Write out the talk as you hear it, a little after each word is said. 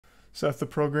Seth the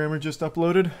programmer just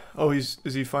uploaded. Oh, is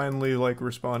he finally like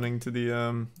responding to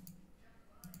the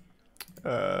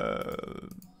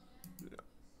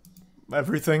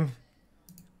everything,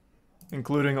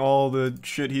 including all the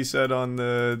shit he said on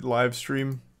the live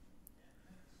stream?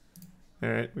 All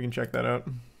right, we can check that out.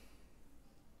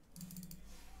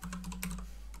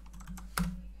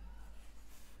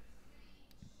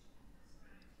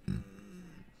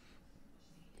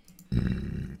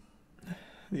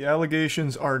 The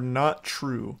allegations are not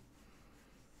true.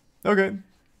 Okay,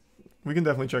 we can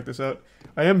definitely check this out.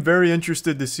 I am very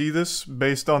interested to see this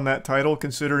based on that title,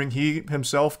 considering he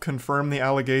himself confirmed the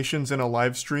allegations in a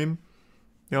live stream.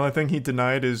 The only thing he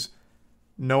denied is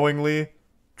knowingly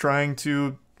trying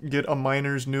to get a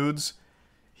minor's nudes.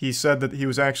 He said that he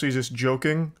was actually just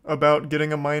joking about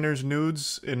getting a minor's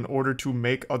nudes in order to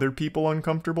make other people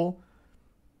uncomfortable,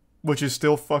 which is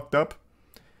still fucked up.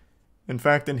 In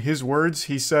fact, in his words,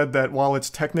 he said that while it's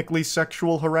technically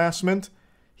sexual harassment,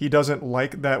 he doesn't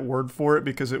like that word for it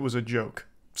because it was a joke.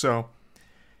 So,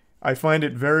 I find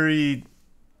it very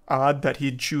odd that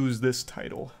he'd choose this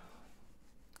title,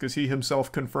 because he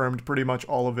himself confirmed pretty much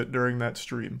all of it during that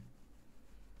stream.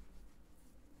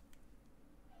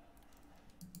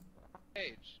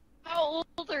 How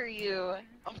old are you?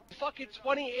 I'm fucking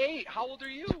 28. How old are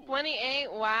you?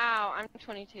 28? Wow, I'm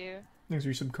 22. Thanks for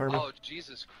your sub, Karma. Oh,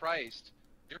 Jesus Christ.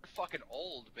 You're fucking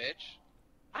old, bitch.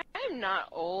 I'm not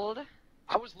old.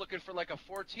 I was looking for like a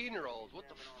 14-year-old. What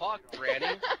the fuck,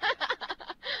 Granny?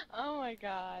 Oh my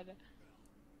god.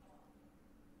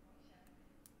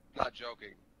 Not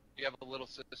joking. Do you have a little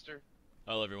sister?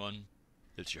 Hello everyone,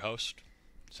 it's your host,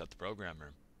 Seth the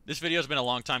Programmer. This video has been a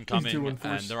long time coming,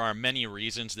 and there are many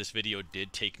reasons this video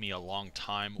did take me a long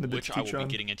time, which I will be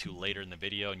getting into later in the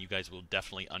video, and you guys will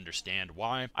definitely understand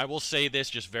why. I will say this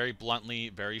just very bluntly,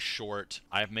 very short.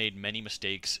 I've made many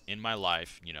mistakes in my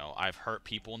life. You know, I've hurt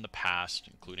people in the past,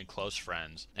 including close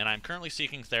friends, and I'm currently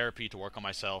seeking therapy to work on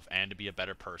myself and to be a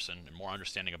better person and more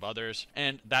understanding of others.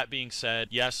 And that being said,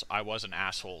 yes, I was an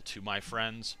asshole to my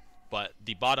friends. But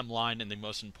the bottom line and the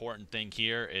most important thing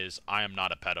here is I am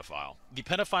not a pedophile. The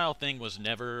pedophile thing was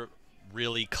never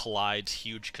really Clyde's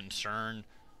huge concern.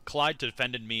 Clyde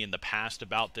defended me in the past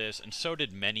about this, and so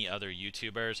did many other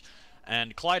YouTubers.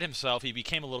 And Clyde himself, he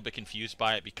became a little bit confused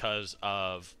by it because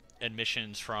of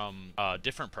admissions from a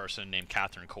different person named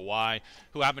Uncxz,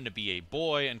 who happened to be a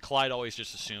boy, and Clyde always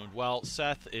just assumed, well,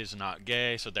 Seth is not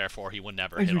gay, so therefore he would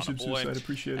never hit on a boy.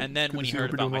 And then when he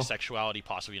heard about my sexuality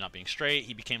possibly not being straight,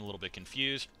 he became a little bit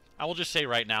confused. I will just say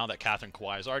right now that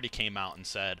Uncxz has already came out and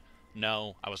said,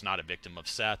 no, I was not a victim of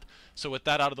Seth. So with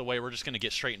that out of the way, we're just going to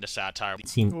get straight into satire.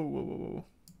 Whoa, whoa, whoa,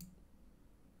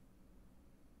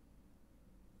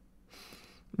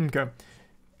 whoa. Okay.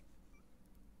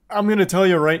 I'm going to tell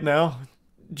you right now,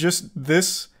 just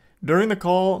this, during the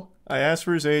call, I asked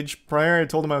for his age. Prior, I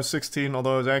told him I was 16,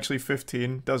 although I was actually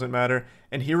 15, doesn't matter.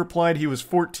 And he replied he was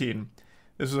 14.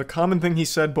 This was a common thing he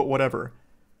said, but whatever.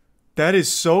 That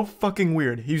is so fucking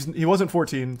weird. He wasn't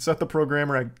 14. Seth the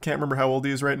Programmer, I can't remember how old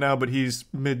he is right now, but he's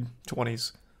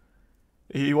mid-20s.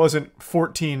 He wasn't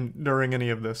 14 during any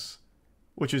of this,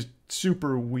 which is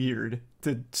super weird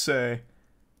to say.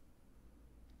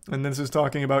 And this is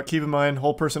talking about, keep in mind,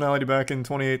 whole personality back in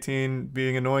 2018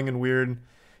 being annoying and weird.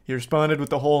 He responded with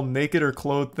the whole naked or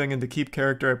clothed thing, and to keep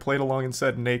character, I played along and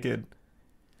said naked.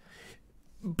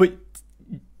 But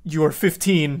you are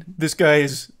 15. This guy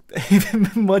is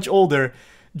much older.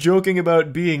 Joking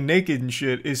about being naked and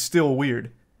shit is still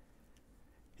weird.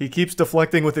 He keeps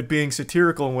deflecting with it being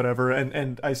satirical and whatever,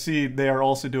 and I see they are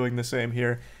also doing the same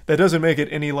here. That doesn't make it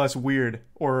any less weird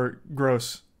or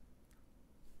gross.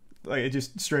 Like, it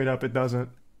just straight up, it doesn't.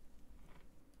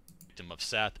 Victim of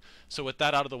Seth. So with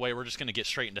that out of the way, we're just going to get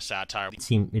straight into satire.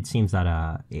 It seems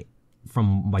that,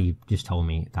 from what you just told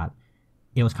me, that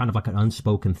it was kind of like an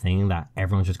unspoken thing that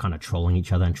everyone's just kind of trolling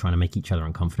each other and trying to make each other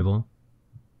uncomfortable.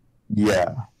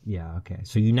 Yeah. Yeah, okay.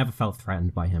 So you never felt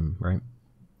threatened by him, right?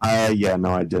 Yeah, no,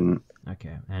 I didn't.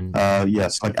 Okay, and...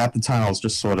 yes, like, at the time, I was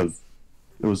just sort of...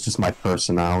 It was just my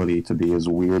personality to be as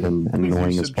weird and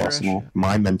annoying as possible.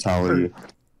 My mentality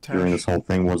during this whole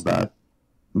thing was that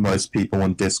most people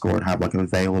in Discord have, like, a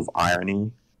veil of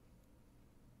irony.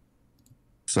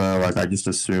 So, like, I just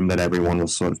assumed that everyone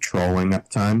was sort of trolling at the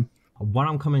time. What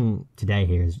I'm coming today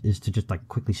here is to just, like,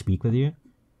 quickly speak with you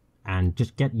and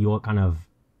just get your kind of,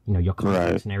 you know, your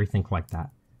comments and everything like that.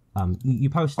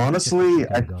 You posted... Honestly,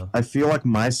 I feel like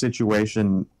my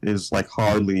situation is, like,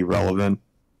 hardly relevant.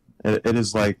 It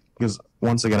is, like, because,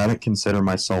 once again, I didn't consider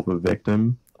myself a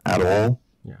victim at all.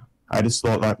 Yeah. I just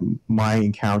thought that my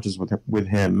encounters with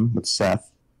him, with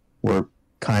Seth, were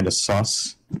kind of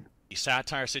sus.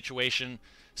 Satire situation.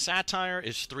 Satire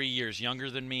is 3 years younger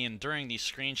than me, and during these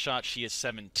screenshots, she is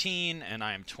 17, and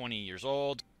I am 20 years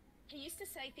old. He used to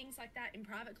say things like that in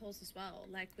private calls as well,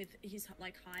 like with his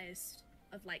like highest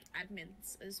of like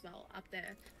admins as well up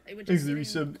there. They would just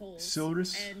sit in calls,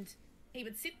 and he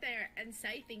would sit there and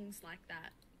say things like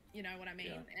that. You know what I mean?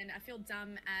 Yeah. And I feel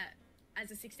dumb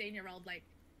as a 16-year-old, like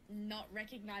not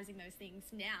recognizing those things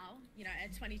now. You know,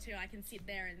 at 22, I can sit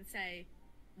there and say,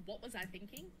 what was I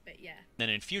thinking? But yeah. Then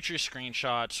in future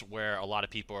screenshots where a lot of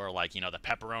people are like, you know, the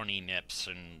pepperoni nips,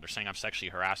 and they're saying I'm sexually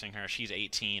harassing her. She's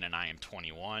 18 and I am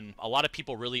 21. A lot of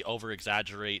people really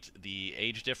over-exaggerate the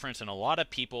age difference, and a lot of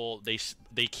people,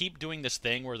 they keep doing this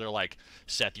thing where they're like,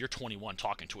 Seth, you're 21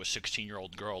 talking to a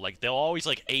 16-year-old girl. Like, they'll always,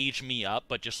 like, age me up,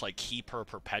 but just, like, keep her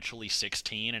perpetually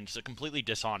 16, and it's a completely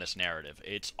dishonest narrative.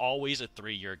 It's always a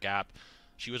 3-year gap.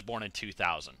 She was born in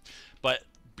 2000. But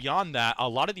beyond that, a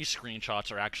lot of these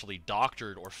screenshots are actually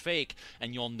doctored or fake,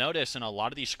 and you'll notice in a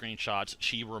lot of these screenshots,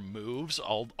 she removes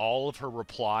all of her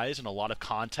replies and a lot of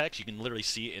context. You can literally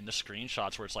see it in the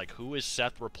screenshots where it's like, who is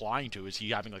Seth replying to? Is he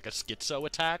having like a schizo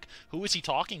attack? Who is he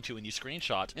talking to in these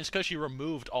screenshots? And it's because she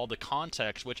removed all the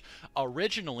context, which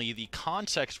originally the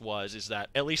context is that,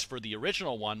 at least for the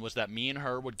original one, was that me and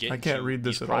her would get into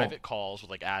these private calls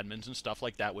with like admins and stuff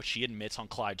like that, which she admits on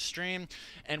Clyde's stream,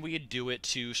 and we'd do it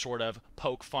to sort of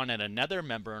poke fun at another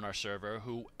member in our server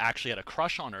who actually had a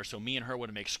crush on her, so me and her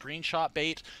would make screenshot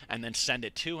bait and then send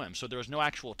it to him. So there was no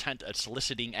actual intent at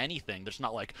soliciting anything. There's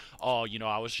not like, oh, you know,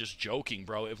 I was just joking,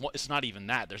 bro. It's not even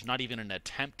that. There's not even an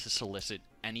attempt to solicit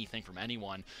anything from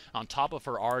anyone, on top of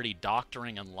her already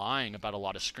doctoring and lying about a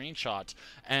lot of screenshots.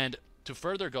 And to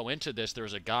further go into this, there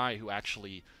was a guy who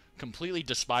actually completely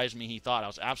despised me. He thought I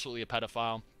was absolutely a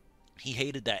pedophile. He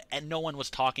hated that, and no one was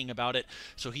talking about it,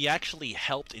 so he actually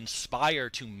helped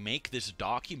inspire to make this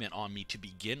document on me to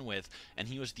begin with, and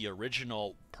he was the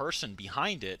original person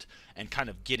behind it, and kind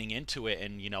of getting into it,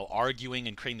 and, you know, arguing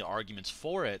and creating the arguments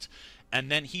for it.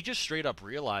 And then he just straight up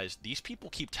realized, these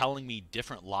people keep telling me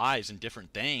different lies and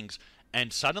different things,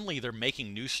 and suddenly they're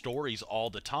making new stories all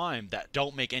the time that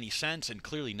don't make any sense and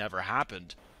clearly never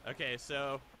happened. Okay,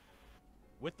 so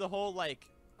with the whole, like,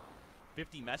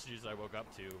 50 messages I woke up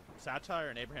to, Satire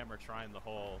and Abraham are trying the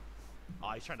whole,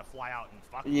 he's trying to fly out and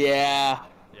fuck me. Yeah.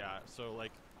 Yeah, so,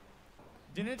 like,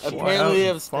 didn't she... Apparently we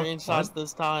have screenshots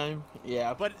this time.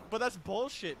 Yeah. But that's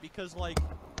bullshit, because, like,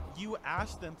 you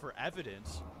asked them for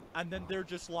evidence, and then they're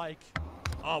just like,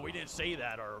 oh, we didn't say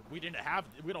that, or we don't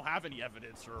have any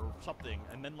evidence, or something.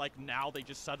 And then, like, now they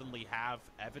just suddenly have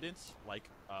evidence, like,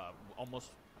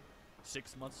 almost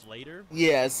 6 months later.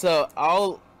 Yeah, so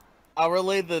I'll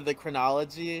relay the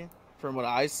chronology from what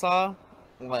I saw,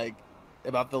 like,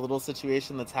 about the little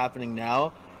situation that's happening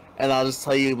now, and I'll just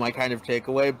tell you my kind of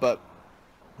takeaway. But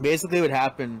basically what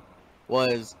happened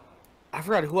was, I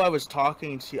forgot who I was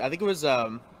talking to. I think it was,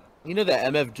 you know, the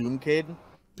MF Doom kid?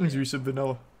 It's Recent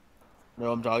Vanilla.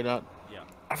 No, I'm talking about? Yeah.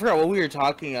 I forgot what we were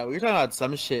talking about. We were talking about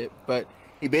some shit, but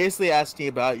he basically asked me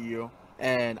about you.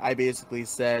 And I basically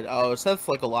said, oh, Seth's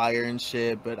like a liar and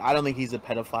shit, but I don't think he's a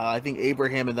pedophile. I think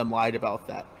Abraham and them lied about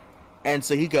that. And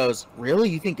so he goes, really?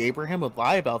 You think Abraham would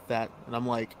lie about that? And I'm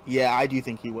like, yeah, I do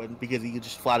think he would, because he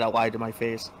just flat out lied to my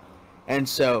face. And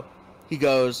so he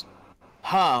goes,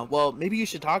 huh, well, maybe you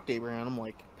should talk to Abraham. I'm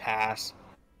like, pass.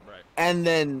 Right. And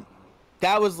then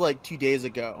that was like 2 days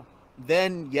ago.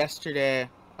 Then yesterday,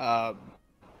 I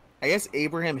guess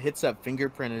Abraham hits up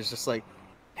Fingerprint and is just like,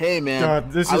 hey man,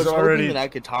 God, this I was is already hoping that I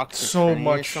could talk to so Trini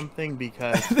much or something,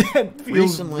 because that feels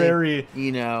recently, very,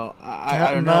 you know,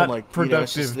 I don't know, not like,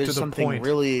 productive, you know, there's to the something point.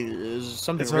 really, there's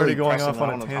something It's really already going pressing off on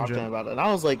that I a want to talk to tangent. him about it. And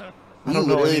I was like, we I don't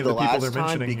know literally any of the the people last they're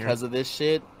time, mentioning because here. of this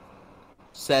shit,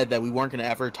 said that we weren't gonna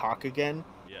ever talk again,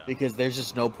 Yeah. because there's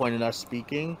just no point in us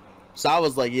speaking. So I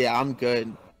was like, yeah, I'm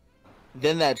good.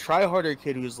 Then that tryharder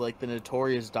kid, who's like the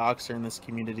notorious doxer in this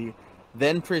community,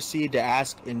 then proceeded to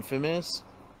ask Infamous,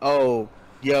 oh,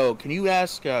 yo, can you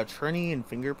ask Trini and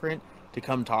Fingerprint to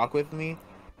come talk with me?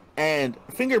 And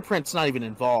Fingerprint's not even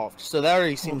involved, so that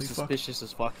already seems suspicious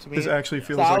as fuck to me. This actually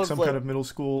feels like some kind of middle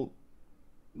school,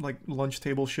 like, lunch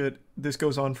table shit. This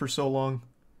goes on for so long.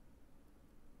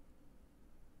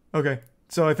 Okay,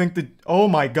 so I think that... Oh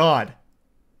my god.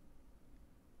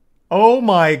 Oh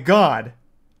my god.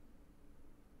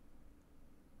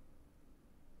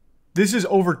 This is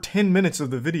over 10 minutes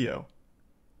of the video.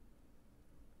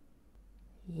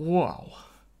 Wow.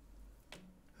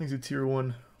 Thanks to Tier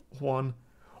 1, Juan.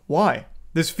 Why?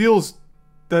 This feels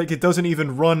like it doesn't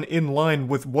even run in line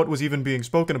with what was even being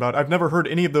spoken about. I've never heard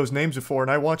any of those names before,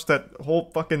 and I watched that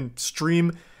whole fucking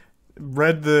stream,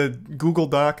 read the Google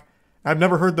Doc, I've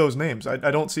never heard those names. I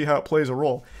don't see how it plays a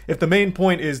role. If the main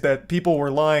point is that people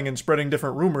were lying and spreading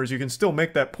different rumors, you can still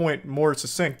make that point more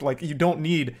succinct. Like, you don't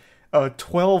need a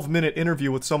 12-minute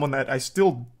interview with someone that I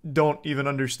still don't even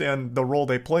understand the role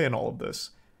they play in all of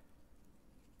this.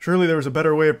 Surely there was a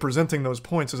better way of presenting those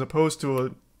points as opposed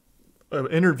to an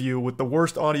interview with the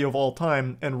worst audio of all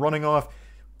time and running off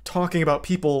talking about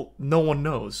people no one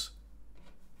knows.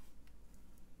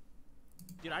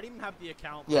 Dude, I didn't even have the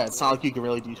account. Yeah, it's not like you can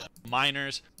really do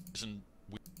minors.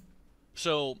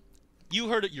 So, you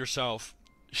heard it yourself.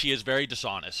 She is very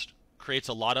dishonest. Creates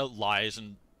a lot of lies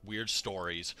and weird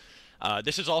stories.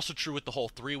 This is also true with the whole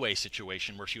three-way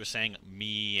situation where she was saying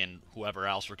me and whoever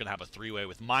else were going to have a three-way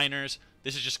with minors.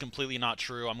 This is just completely not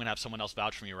true. I'm going to have someone else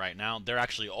vouch for me right now. They're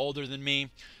actually older than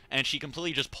me. And she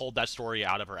completely just pulled that story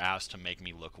out of her ass to make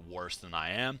me look worse than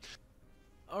I am.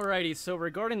 Alrighty, so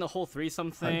regarding the whole threesome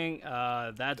thing,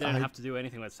 that didn't have to do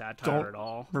anything with satire at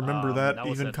all. Remember that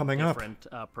even coming up. Different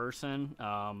person.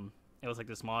 It was like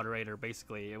this moderator,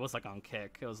 basically. It was like on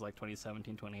Kick. It was like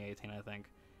 2017, 2018, I think.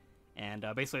 And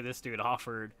basically this dude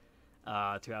offered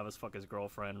to have us fuck his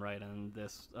girlfriend, right? And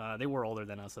this, they were older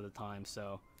than us at the time,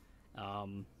 so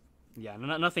yeah,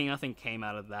 nothing came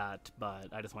out of that.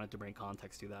 But I just wanted to bring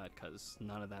context to that because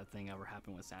none of that thing ever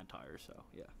happened with satire. So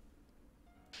yeah.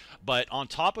 But on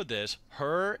top of this,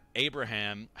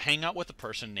 Abraham, hang out with a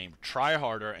person named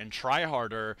Tryharder, and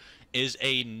Tryharder is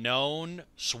a known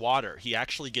swatter. He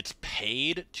actually gets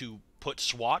paid to put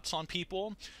swats on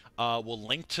people. Will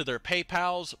link to their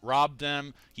PayPals, rob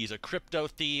them. He's a crypto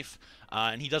thief,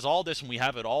 and he does all this, and we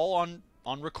have it all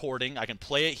on recording. I can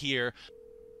play it here.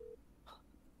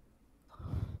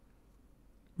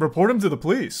 Report him to the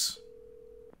police.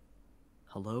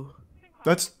 Hello?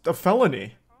 That's a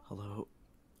felony. Hello?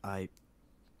 I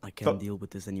can't deal with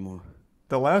this anymore.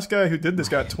 The last guy who did this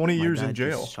got 20 years in My dad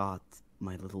jail. just shot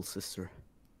my little sister.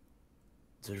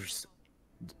 There's...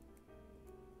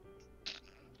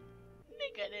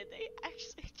 Nigga, did they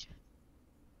actually just...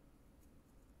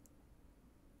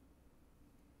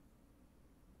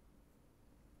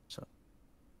 So...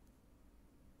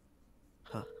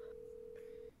 Huh.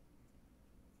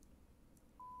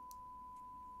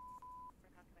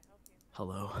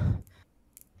 Hello?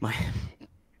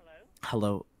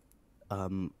 Hello?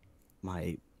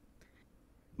 My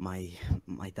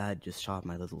dad just shot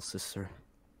my little sister.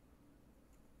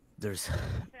 There's... What's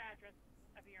the address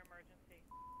of your emergency?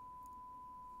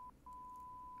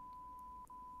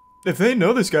 If they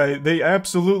know this guy, they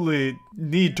absolutely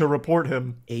need to report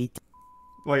him.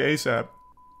 Like ASAP.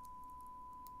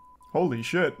 Holy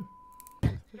shit.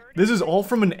 This is all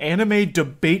from an anime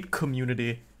debate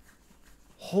community.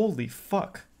 Holy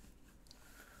fuck.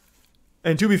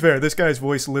 And to be fair, this guy's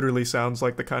voice literally sounds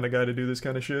like the kind of guy to do this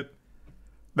kind of shit.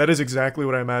 That is exactly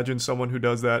what I imagine someone who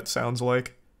does that sounds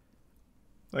like.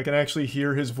 I can actually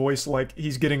hear his voice like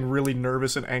he's getting really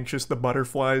nervous and anxious, the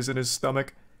butterflies in his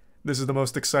stomach. This is the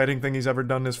most exciting thing he's ever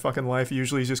done in his fucking life.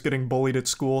 Usually he's just getting bullied at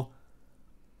school.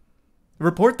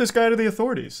 Report this guy to the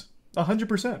authorities.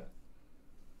 100%.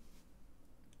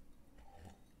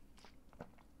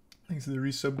 Thanks to the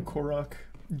resub Korok,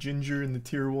 Ginger, and the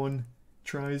tier 1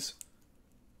 tries.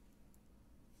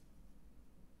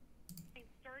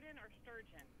 Sturgeon or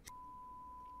sturgeon?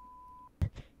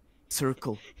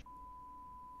 Circle.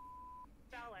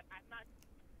 Spell it. I'm not...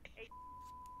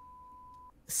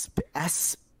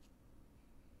 S...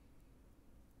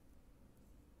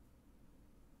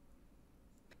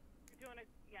 You're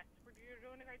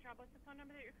doing a great job. What's the phone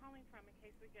number that you're calling from in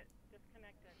case we get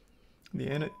disconnected?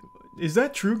 Is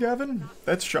that true, Gavin?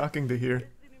 That's shocking to hear.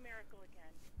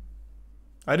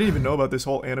 I didn't even know about this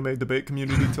whole anime debate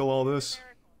community till all this.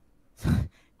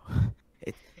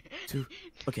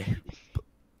 Okay.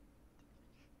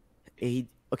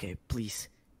 Okay, please.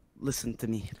 Listen to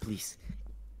me, please.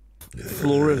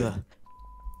 Florida.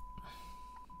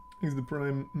 He's the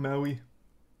prime Maui.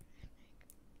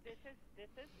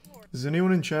 Is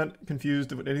anyone in chat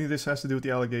confused what any of this has to do with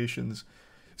the allegations?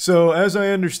 So, as I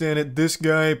understand it, this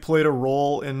guy played a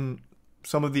role in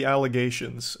some of the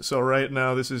allegations. So right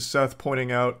now, this is Seth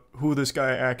pointing out who this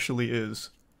guy actually is.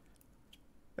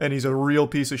 And he's a real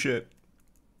piece of shit.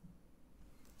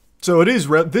 So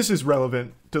this is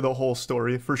relevant to the whole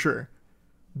story, for sure.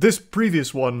 This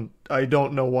previous one, I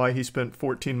don't know why he spent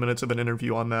 14 minutes of an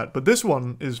interview on that, but this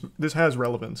has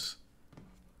relevance.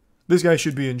 This guy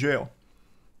should be in jail.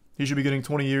 He should be getting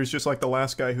 20 years just like the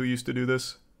last guy who used to do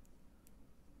this.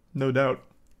 No doubt.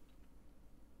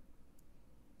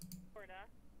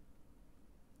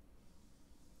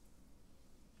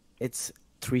 It's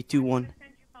 321. Okay,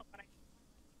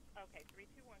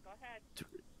 321. Go ahead.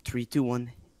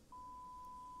 321.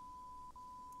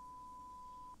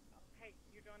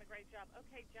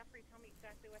 Jeffrey, tell me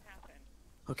exactly what happened.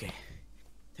 Okay,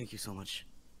 thank you so much.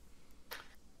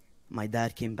 My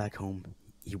dad came back home.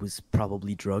 He was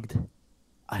probably drugged.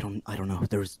 I don't know.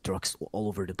 There's drugs all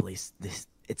over the place.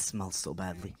 It smells so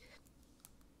badly.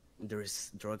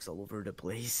 There's drugs all over the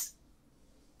place.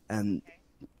 And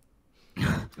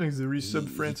thanks the resub,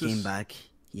 Francis. He came back.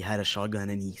 He had a shotgun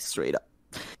and he straight up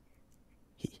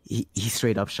he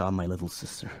straight up shot my little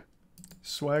sister.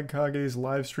 Swag Kage's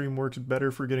live stream works better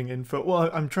for getting info. Well,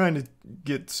 I'm trying to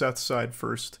get Seth's side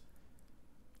first,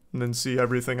 and then see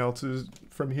everything else is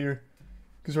from here.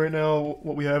 Because right now,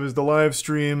 what we have is the live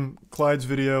stream, Clyde's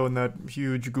video, and that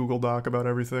huge Google Doc about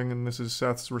everything, and this is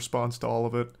Seth's response to all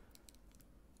of it.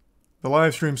 The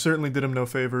live stream certainly did him no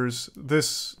favors.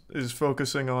 This is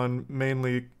focusing on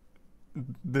mainly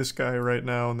this guy right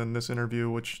now, and then this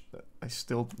interview, which I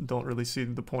still don't really see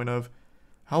the point of.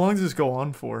 How long does this go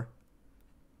on for?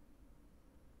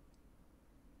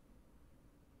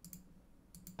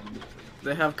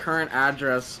 They have current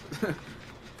address.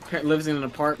 Lives in an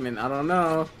apartment. I don't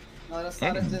know. No, that's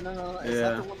not it. No. It's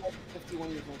not the one that's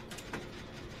 51 years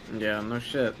old. Yeah, no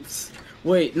shit.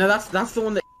 Wait, no, that's the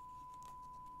one that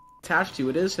attached to.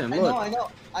 It is him. Look. I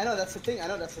know. That's the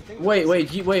thing. Wait,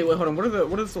 hold on.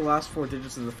 What is the last 4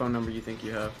 digits of the phone number you think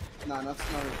you have? No,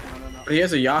 that's not it. No. But he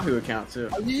has a Yahoo account too.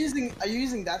 Are you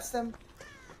using that stem?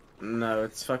 No,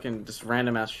 it's fucking just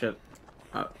random ass shit.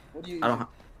 What do you? I don't.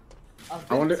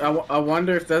 I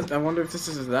wonder if this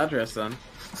is his address then.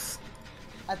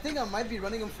 I think I might be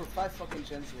running him for 5 fucking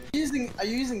gens here. Are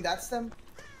you using that stem?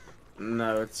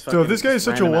 No, it's fucking. So if this guy is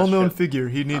such a well-known figure,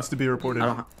 he needs to be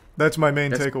reported. That's my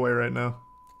main takeaway right now.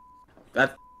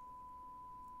 That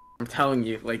I'm telling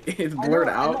you, like it's blurred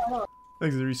out.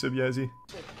 Thanks for the resub, Yazzie.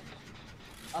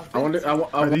 I wonder.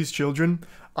 Are these children?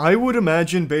 I would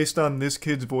imagine, based on this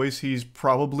kid's voice, he's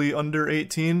probably under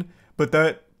 18, but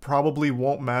that probably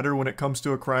won't matter when it comes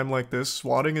to a crime like this.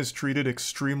 Swatting is treated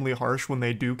extremely harsh when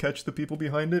they do catch the people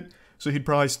behind it, so he'd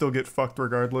probably still get fucked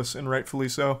regardless, and rightfully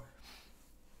so.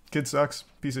 Kid sucks.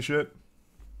 Piece of shit.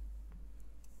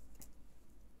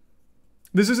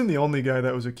 This isn't the only guy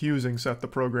that was accusing Seth the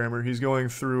programmer. He's going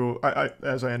through,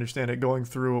 as I understand it, going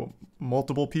through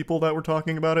multiple people that were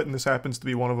talking about it, and this happens to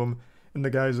be one of them, and the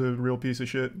guy's a real piece of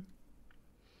shit.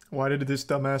 Why did this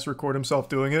dumbass record himself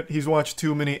doing it? He's watched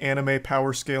too many anime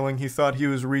power scaling. He thought he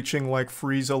was reaching like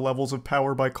Frieza levels of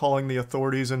power by calling the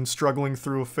authorities and struggling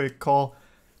through a fake call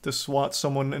to swat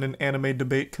someone in an anime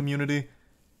debate community.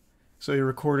 So he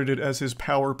recorded it as his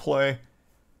power play.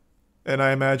 And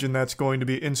I imagine that's going to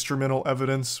be instrumental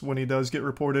evidence when he does get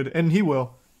reported. And he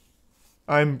will.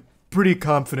 I'm pretty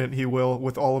confident he will,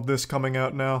 with all of this coming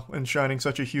out now and shining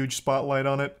such a huge spotlight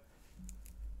on it.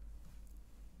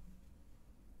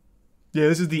 Yeah,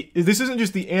 this isn't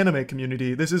just the anime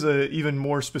community. This is a even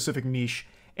more specific niche.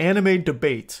 Anime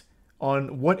debate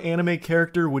on what anime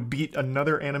character would beat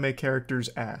another anime character's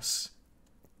ass.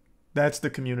 That's the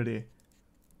community.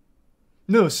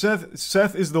 No,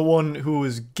 Seth is the one who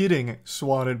is getting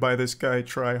swatted by this guy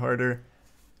Tryharder.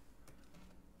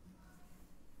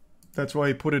 That's why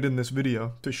he put it in this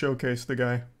video, to showcase the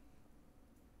guy.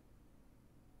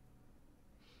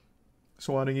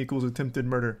 Swatting equals attempted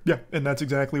murder. Yeah, and that's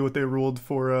exactly what they ruled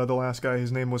for the last guy.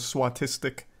 His name was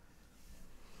Swatistic.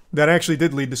 That actually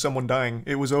did lead to someone dying.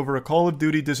 It was over a Call of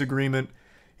Duty disagreement.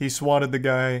 He swatted the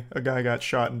guy. A guy got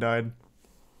shot and died.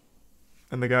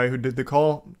 And the guy who did the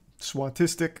call,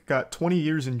 Swatistic, got 20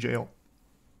 years in jail.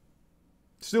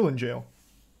 Still in jail.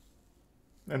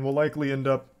 And will likely end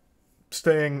up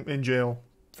staying in jail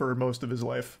for most of his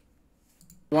life.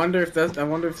 I wonder if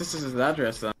this is his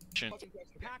address then.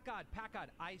 Packard,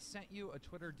 I sent you a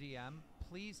Twitter DM.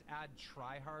 Please add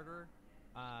Tryharder.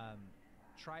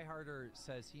 Tryharder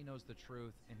says he knows the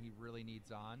truth and he really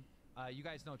needs on. You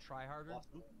guys know Tryharder?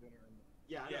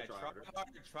 Yeah, I know Tryharder.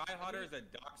 Tryharder is a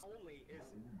dox. Only is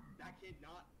that kid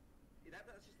not?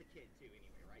 That's just a kid too,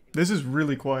 anyway, right? This is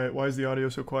really quiet. Why is the audio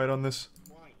so quiet on this?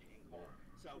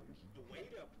 So the way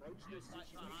to approach this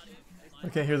situation, I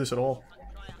can't hear this at all.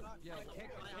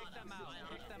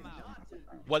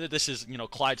 Whether this is, you know,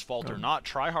 Clyde's fault or not,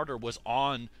 Tryharder was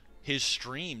on his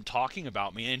stream talking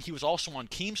about me, and he was also on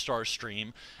Keemstar's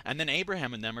stream, and then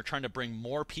Abraham and them are trying to bring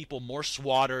more people, more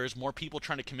swatters, more people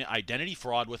trying to commit identity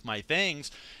fraud with my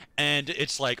things, and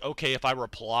it's like, okay, if I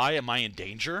reply, am I in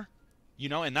danger? You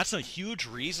know, and that's a huge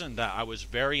reason that I was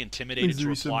very intimidated to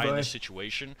reply in this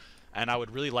situation, and I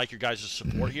would really like your guys'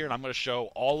 support here, and I'm going to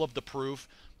show all of the proof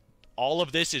All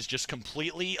of this is just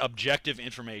completely objective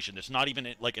information. It's not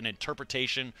even like an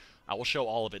interpretation. I will show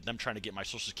all of it. Them trying to get my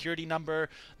social security number,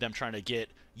 them trying to get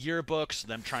yearbooks,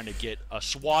 them trying to get a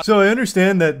SWAT. So I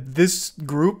understand that this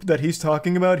group that he's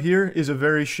talking about here is a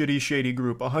very shitty, shady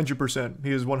group. 100%.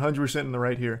 He is 100% in the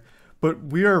right here. But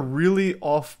we are really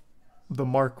off the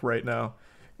mark right now.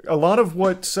 A lot of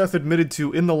what Seth admitted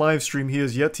to in the live stream he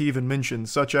has yet to even mention,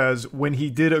 such as when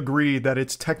he did agree that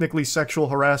it's technically sexual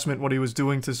harassment what he was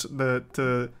doing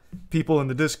to people in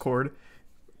the Discord,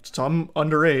 some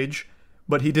underage,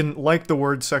 but he didn't like the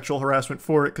word sexual harassment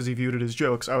for it because he viewed it as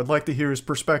jokes. I would like to hear his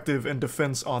perspective and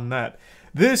defense on that.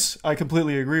 This, I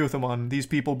completely agree with him on, these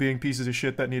people being pieces of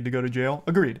shit that need to go to jail.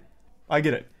 Agreed. I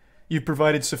get it. You've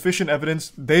provided sufficient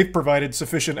evidence. They've provided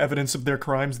sufficient evidence of their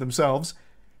crimes themselves.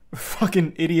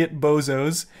 Fucking idiot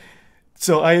bozos.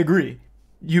 So I agree.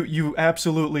 You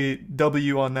absolutely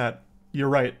W on that. You're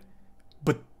right.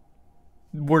 But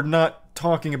we're not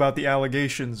talking about the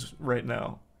allegations right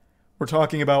now. We're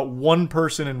talking about one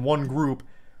person in one group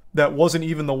that wasn't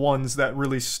even the ones that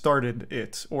really started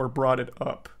it or brought it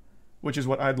up, which is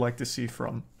what I'd like to see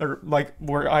from, or like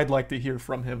where I'd like to hear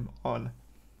from him on.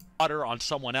 On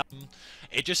someone else.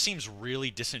 It just seems really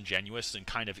disingenuous and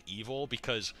kind of evil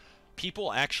because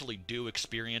people actually do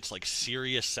experience like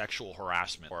serious sexual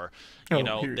harassment, or you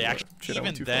know, they actually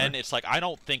even then it's like I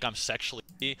don't think I'm sexually,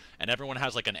 and everyone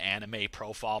has like an anime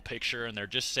profile picture and they're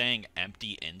just saying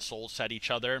empty insults at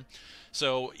each other.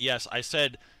 So yes, I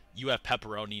said you have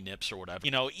pepperoni nips or whatever.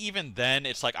 You know, even then,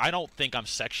 it's like, I don't think I'm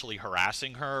sexually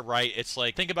harassing her, right? It's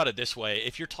like, think about it this way.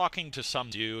 If you're talking to some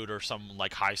dude or some,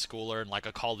 like, high schooler in, like,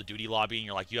 a Call of Duty lobby, and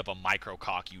you're like, you have a micro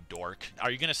cock, you dork, are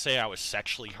you gonna say I was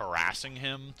sexually harassing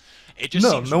him? It just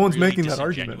seems no one's really making that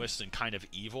argument. Disingenuous and kind of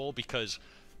evil, because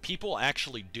people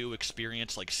actually do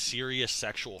experience, like, serious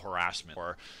sexual harassment,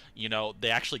 or, you know, they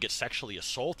actually get sexually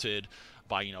assaulted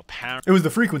by, you know, parents. It was the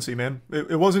frequency, man.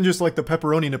 It wasn't just like the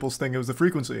pepperoni nipples thing, it was the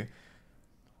frequency.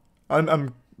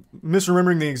 I'm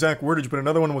misremembering the exact wordage, but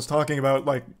another one was talking about,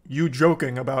 like, you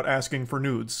joking about asking for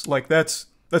nudes. Like, that's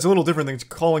a little different than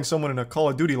calling someone in a Call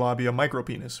of Duty lobby a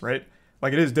micropenis, right?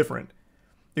 Like, it is different.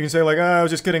 You can say, like, I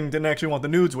was just kidding, didn't actually want the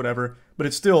nudes, whatever, but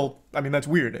it's still, I mean, that's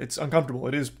weird. It's uncomfortable.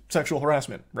 It is sexual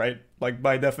harassment, right? Like,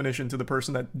 by definition, to the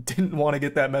person that didn't want to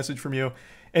get that message from you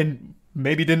and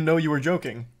maybe didn't know you were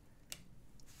joking.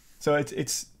 So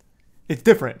it's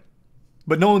different.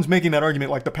 But no one's making that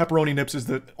argument like the pepperoni nips is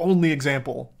the only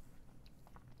example.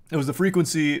 It was the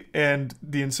frequency and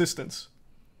the insistence.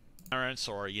 Parents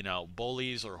or, you know,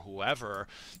 bullies or whoever.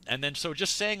 And then so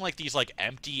just saying like these like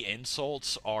empty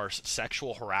insults are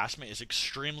sexual harassment is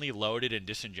extremely loaded and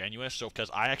disingenuous. So because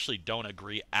I actually don't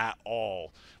agree at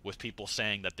all with people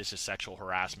saying that this is sexual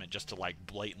harassment just to like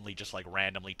blatantly just like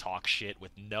randomly talk shit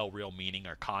with no real meaning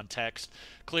or context.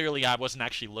 Clearly I wasn't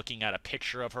actually looking at a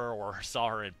picture of her or saw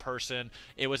her in person.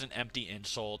 It was an empty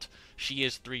insult. She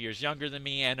is 3 years younger than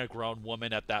me and a grown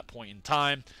woman at that point in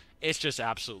time. It's just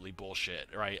absolutely bullshit,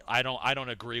 right? I don't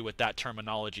agree with that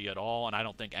terminology at all, and I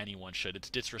don't think anyone should. It's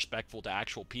disrespectful to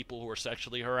actual people who are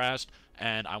sexually harassed,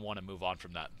 and I want to move on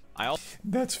from that. Wow,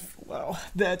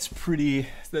 that's pretty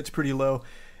low.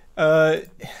 Hold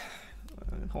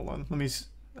on,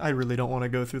 I really don't want to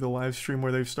go through the live stream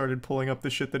where they've started pulling up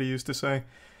the shit that he used to say.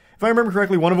 If I remember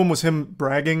correctly, one of them was him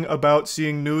bragging about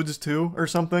seeing nudes too, or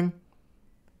something.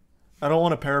 I don't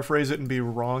want to paraphrase it and be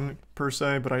wrong, per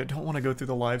se, but I don't want to go through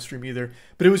the live stream either.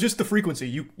 But it was just the frequency.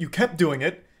 You kept doing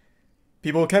it.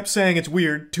 People kept saying it's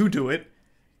weird to do it.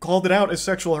 Called it out as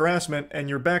sexual harassment, and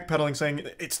you're backpedaling saying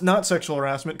it's not sexual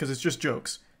harassment because it's just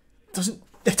jokes.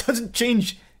 It doesn't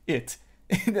change it.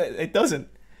 It doesn't.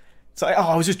 So,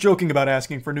 I was just joking about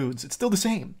asking for nudes. It's still the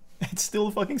same. It's still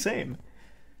the fucking same.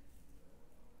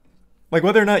 Like,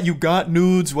 whether or not you got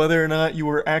nudes, whether or not you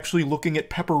were actually looking at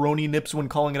pepperoni nips when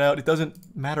calling it out, it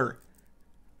doesn't matter.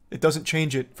 It doesn't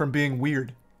change it from being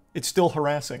weird. It's still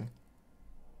harassing.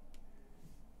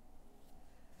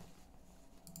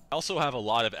 I also have a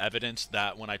lot of evidence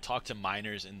that when I talked to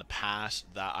minors in the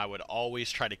past that I would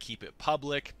always try to keep it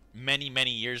public many,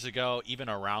 many years ago, even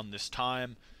around this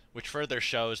time, which further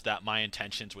shows that my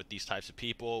intentions with these types of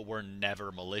people were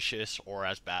never malicious or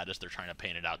as bad as they're trying to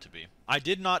paint it out to be. I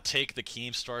did not take the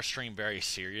Keemstar stream very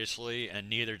seriously, and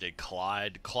neither did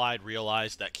Clyde. Clyde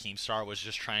realized that Keemstar was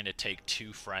just trying to take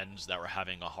two friends that were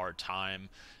having a hard time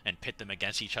and pit them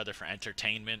against each other for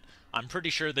entertainment. I'm pretty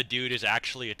sure the dude is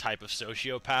actually a type of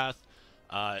sociopath.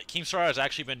 Keemstar has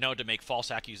actually been known to make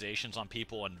false accusations on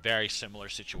people in very similar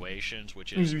situations,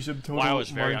 which is why I was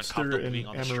very uncomfortable being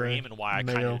on the stream and why I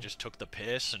kind of just took the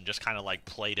piss and just kind of like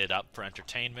played it up for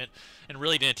entertainment and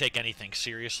really didn't take anything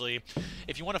seriously.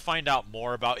 If you want to find out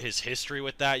more about his history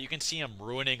with that, you can see him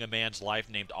ruining a man's life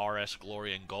named RS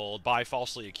Glory and Gold by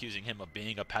falsely accusing him of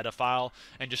being a pedophile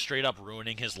and just straight up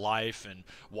ruining his life and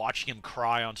watching him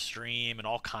cry on stream and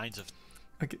all kinds of...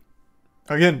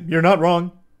 Again, you're not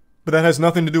wrong. But that has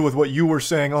nothing to do with what you were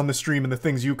saying on the stream and the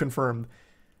things you confirmed.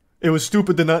 It was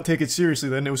stupid to not take it seriously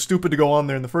then. It was stupid to go on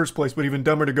there in the first place, but even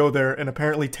dumber to go there and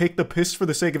apparently take the piss for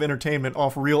the sake of entertainment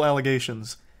off real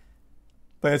allegations.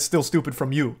 But it's still stupid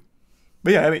from you.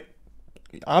 But yeah, I mean,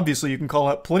 obviously you can call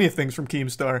out plenty of things from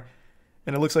Keemstar,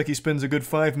 and it looks like he spends a good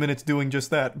 5 minutes doing just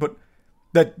that, but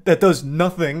that does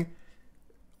nothing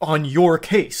on your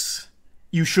case.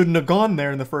 You shouldn't have gone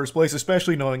there in the first place,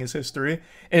 especially knowing his history,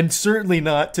 and certainly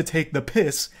not to take the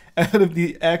piss out of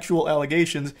the actual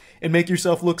allegations and make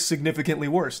yourself look significantly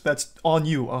worse. That's on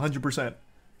you, 100%.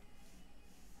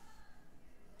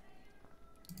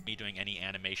 Me doing any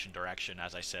animation direction,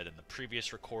 as I said in the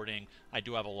previous recording. I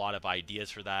do have a lot of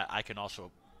ideas for that. I can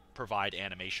also provide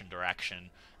animation direction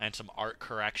and some art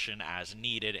correction as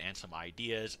needed and some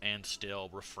ideas, and still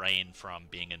refrain from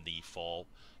being in the full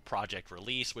project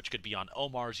release, which could be on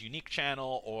Omar's unique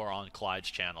channel or on Clyde's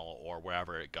channel or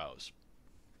wherever it goes.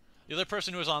 The other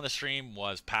person who was on the stream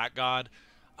was Pat God.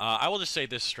 I will just say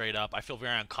this straight up. I feel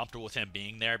very uncomfortable with him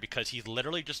being there because he's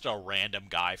literally just a random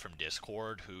guy from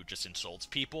Discord who just insults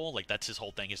people. Like, that's his whole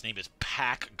thing. His name is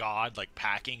Pack God. Like,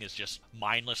 packing is just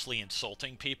mindlessly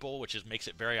insulting people, which makes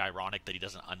it very ironic that he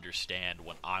doesn't understand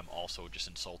when I'm also just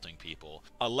insulting people.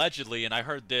 Allegedly, and I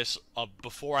heard this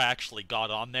before I actually got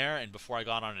on there and before I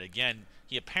got on it again,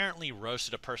 he apparently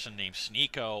roasted a person named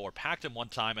Sneeko or packed him one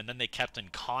time, and then they kept in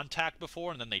contact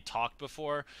before, and then they talked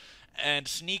before. And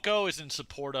Sneeko is in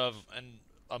support of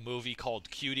a movie called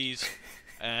Cuties,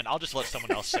 and I'll just let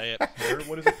someone else say it.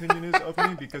 What his opinion is of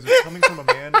me, because it's coming from a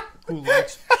man who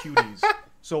likes cuties.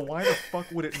 So why the fuck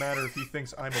would it matter if he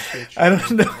thinks I'm a bitch? I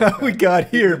don't know how we got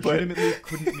here, but... It legitimately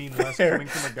couldn't mean less coming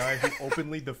from a guy who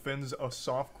openly defends a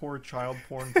softcore child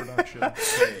porn production.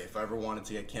 Hey, if I ever wanted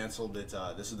to get canceled, this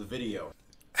is the video.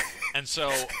 And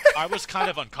so I was kind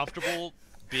of uncomfortable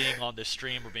being on this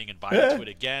stream or being invited to it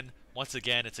again. Once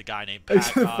again, it's a guy named Pat.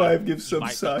 Five gives some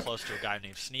might be close to a guy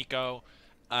named Sneeko.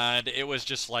 And it was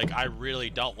just like, I really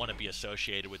don't want to be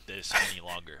associated with this any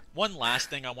longer. One last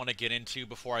thing I want to get into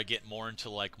before I get more into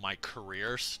like my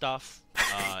career stuff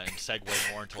and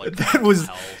segue more into like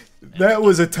that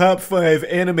was a top 5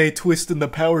 anime twist in the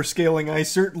power scaling I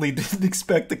certainly didn't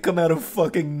expect to come out of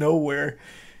fucking nowhere.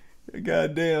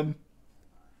 Goddamn.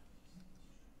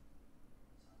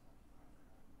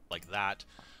 Like that.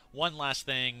 One last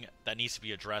thing that needs to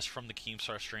be addressed from the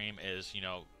Keemstar stream is, you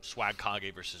know, Swag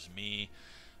Kage versus me,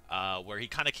 where he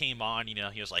kind of came on, you know,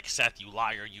 he was like, Seth, you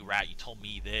liar, you rat, you told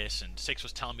me this, and Six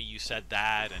was telling me you said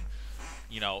that, and,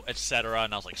 you know, etc.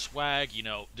 And I was like, Swag, you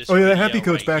know, this the happy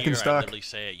code's back in stock. I literally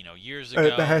say it, you know, years ago.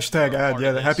 The hashtag ad,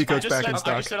 yeah, the happy code's back in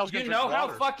stock. You know how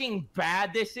fucking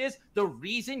bad this is? The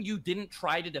reason you didn't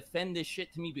try to defend this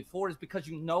shit to me before is because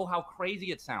you know how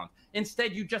crazy it sounds.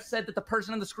 Instead, you just said that the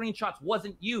person in the screenshots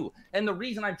wasn't you. And the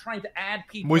reason I'm trying to add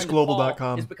people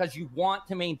Moistglobal.com is because you want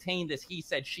to maintain this he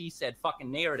said, she said fucking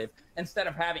narrative instead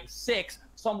of having Six,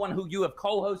 someone who you have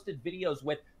co-hosted videos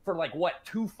with for like, what,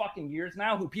 2 fucking years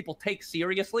now, who people take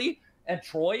seriously. And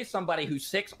Troy, somebody who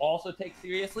Six also takes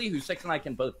seriously, who Six and I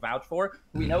can both vouch for,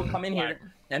 we know come in here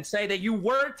and say that you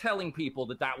were telling people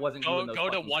that that wasn't you in those Go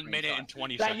to 1 minute and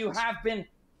 20 that seconds. you have been...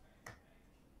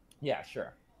 Yeah,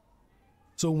 sure.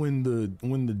 So when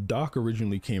the doc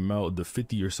originally came out, the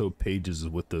 50 or so pages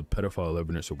with the pedophile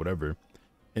evidence or whatever,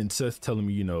 and Seth telling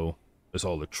me, you know, it's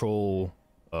all a troll,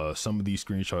 some of these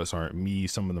screenshots aren't me,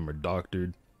 some of them are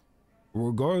doctored.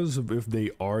 Regardless of if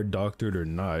they are doctored or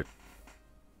not,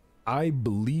 I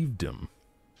believed him.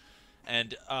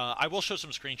 And I will show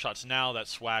some screenshots now that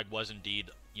Swag was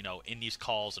indeed, you know, in these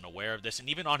calls and aware of this. And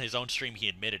even on his own stream, he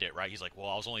admitted it, right? He's like, well,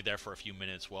 I was only there for a few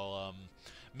minutes. Well,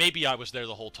 maybe I was there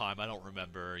the whole time. I don't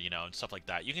remember, you know, and stuff like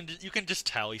that. You can just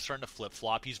tell he's starting to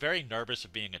flip-flop. He's very nervous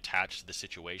of being attached to the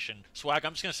situation. Swag,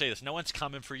 I'm just going to say this. No one's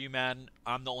coming for you, man.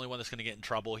 I'm the only one that's going to get in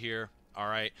trouble here. All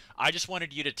right. I just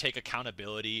wanted you to take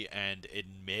accountability and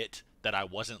admit that I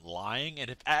wasn't lying, and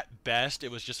if at best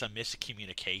it was just a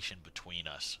miscommunication between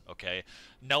us, okay?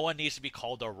 No one needs to be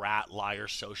called a rat, liar,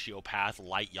 sociopath,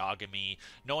 light Yagami.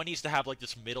 No one needs to have like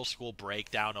this middle school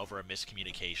breakdown over a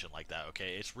miscommunication like that,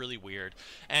 okay? It's really weird.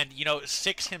 And, you know,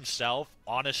 Six himself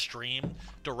on a stream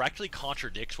directly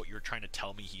contradicts what you're trying to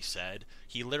tell me he said.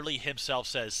 He literally himself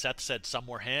says, Seth said some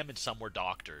were him and some were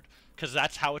doctored. Because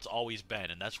that's how it's always been,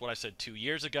 and that's what I said 2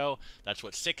 years ago. That's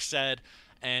what Six said.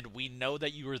 And we know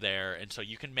that you were there, and so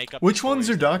you can make up. Which ones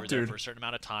are doctored for a certain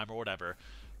amount of time or whatever.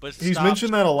 But he's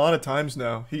mentioned that a lot of times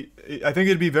now. I think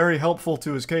it'd be very helpful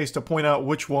to his case to point out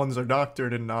which ones are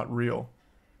doctored and not real.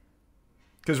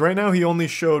 Because right now he only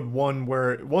showed one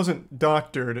where it wasn't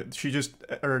doctored. She just,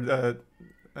 or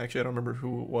actually I don't remember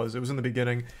who it was. It was in the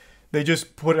beginning. They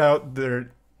just put out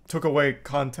took away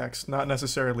context, not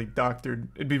necessarily doctored.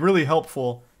 It'd be really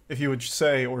helpful if you would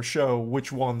say or show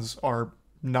which ones are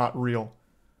not real.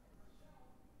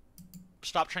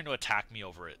 Stop trying to attack me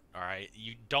over it, alright?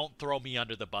 You don't throw me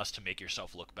under the bus to make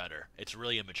yourself look better. It's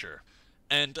really immature.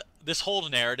 And this whole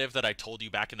narrative that I told you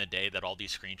back in the day that all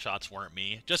these screenshots weren't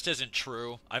me just isn't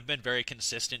true. I've been very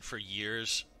consistent for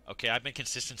years. Okay, I've been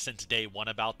consistent since day one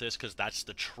about this because that's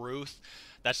the truth.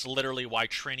 That's literally why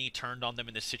Trini turned on them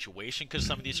in this situation, because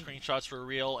some of these screenshots were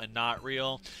real and not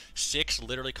real. Six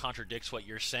literally contradicts what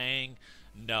you're saying.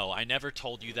 No, I never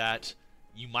told you that.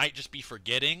 You might just be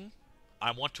forgetting.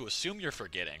 I want to assume you're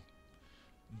forgetting,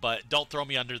 but don't throw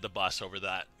me under the bus over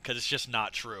that, because it's just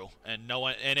not true, and no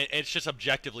one, and it's just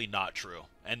objectively not true,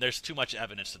 and there's too much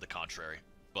evidence to the contrary.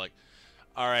 But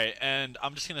all right, and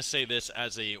I'm just gonna say this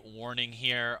as a warning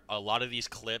here: a lot of these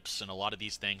clips and a lot of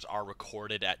these things are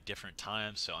recorded at different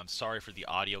times, so I'm sorry for the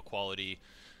audio quality.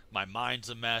 My mind's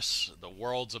a mess. The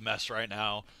world's a mess right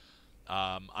now.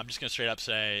 I'm just gonna straight up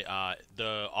say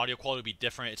the audio quality will be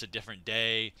different. It's a different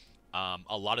day.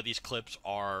 A lot of these clips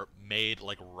are made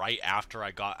like right after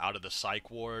I got out of the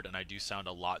psych ward, and I do sound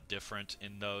a lot different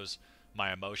in those.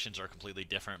 My emotions are completely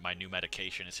different. My new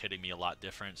medication is hitting me a lot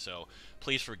different, so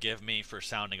please forgive me for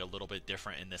sounding a little bit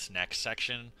different in this next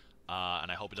section, and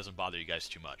I hope it doesn't bother you guys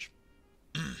too much.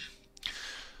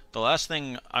 The last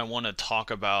thing I want to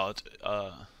talk about,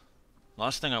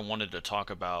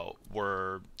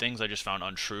 were things I just found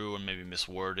untrue and maybe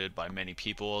misworded by many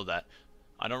people that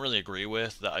I don't really agree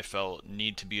with, that I felt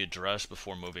need to be addressed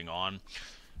before moving on.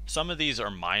 Some of these are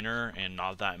minor and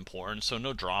not that important, so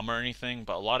no drama or anything,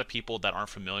 but a lot of people that aren't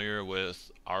familiar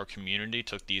with our community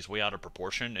took these way out of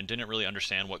proportion and didn't really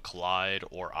understand what Clyde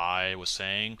or I was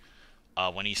saying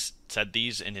when he said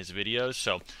these in his videos.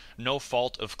 So no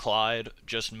fault of Clyde,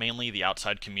 just mainly the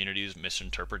outside community's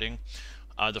misinterpreting.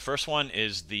 The first one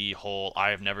is the whole "I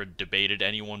have never debated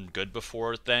anyone good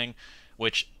before" thing,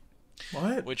 which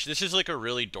this is like a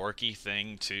really dorky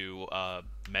thing to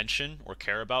mention or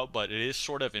care about, but it is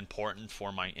sort of important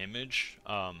for my image.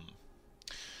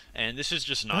 And this is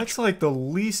just not. That's like the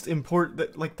least important.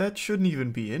 That shouldn't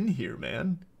even be in here,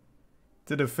 man.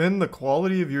 To defend the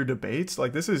quality of your debates,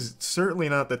 like, this is certainly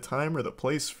not the time or the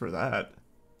place for that.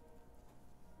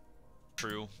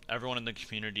 True. Everyone in the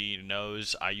community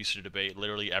knows I used to debate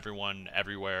literally everyone,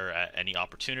 everywhere, at any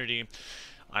opportunity.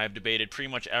 I have debated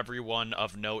pretty much everyone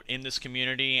of note in this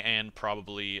community, and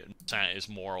probably Santa is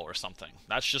moral or something.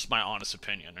 That's just my honest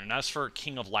opinion. And as for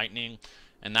King of Lightning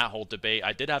and that whole debate,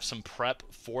 I did have some prep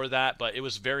for that, but it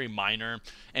was very minor,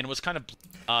 and it was kind of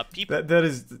people.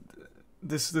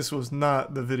 This was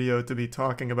not the video to be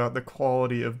talking about the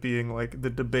quality of being like the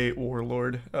debate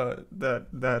warlord.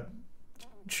 That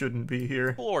shouldn't be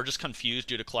here. People are just confused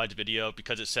due to Clyde's video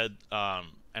because it said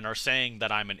and are saying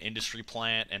that I'm an industry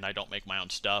plant and I don't make my own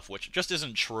stuff, which just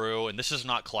isn't true, and this is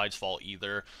not Clyde's fault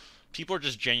either. People are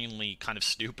just genuinely kind of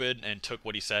stupid and took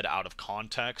what he said out of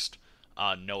context.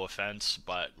 No offense,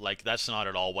 but like, that's not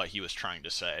at all what he was trying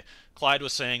to say. Clyde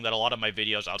was saying that a lot of my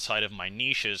videos outside of my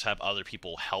niches have other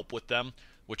people help with them,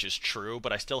 which is true,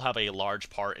 but I still have a large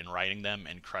part in writing them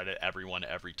and credit everyone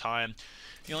every time.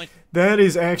 That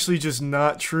is actually just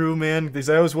not true, man, because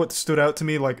that was what stood out to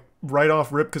me, like, right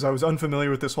off rip, because I was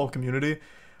unfamiliar with this whole community,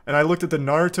 and I looked at the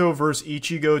Naruto vs.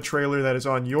 Ichigo trailer that is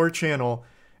on your channel,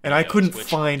 and I couldn't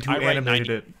find who animated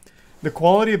it. The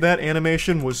quality of that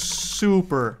animation was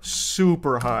super,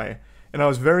 super high, and I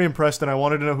was very impressed, and I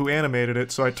wanted to know who animated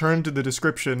it, so I turned to the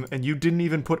description, and you didn't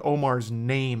even put Omar's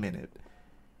name in it.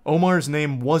 Omar's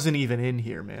name wasn't even in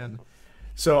here, man.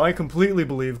 So I completely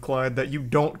believe, Clyde, that you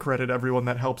don't credit everyone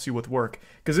that helps you with work,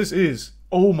 because this is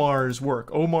Omar's work.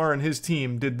 Omar and his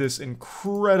team did this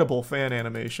incredible fan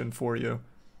animation for you,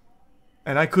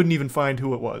 and I couldn't even find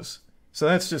who it was. So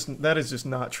that is just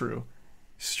not true.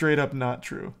 Straight up not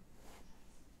true.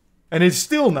 And is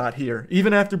still not here,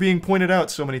 even after being pointed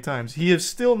out so many times. He has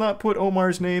still not put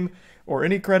Omar's name or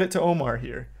any credit to Omar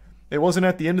here. It wasn't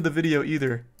at the end of the video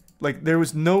either. Like, there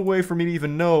was no way for me to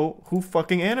even know who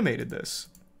fucking animated this.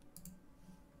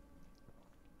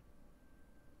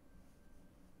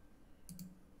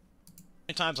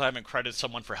 Times I haven't credited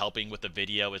someone for helping with the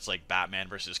video. It's like Batman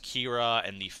versus Kira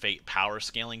and the Fate power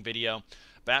scaling video.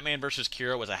 Batman vs.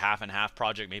 Kira was a half-and-half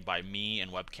project made by me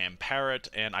and Webcam Parrot,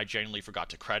 and I genuinely forgot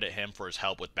to credit him for his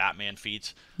help with Batman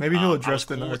feats. Maybe he'll address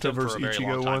the cool Naruto vs.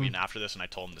 Ichigo one. Even after this, and I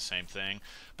told him the same thing.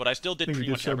 But I still did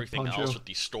pretty much everything else with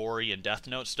the story and Death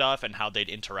Note stuff and how they'd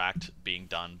interact being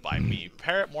done by me.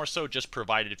 Parrot more so just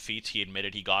provided feats he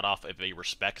admitted he got off of a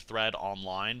respect thread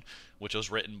online, which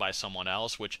was written by someone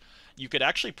else, which you could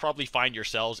actually probably find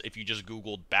yourselves if you just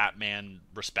Googled Batman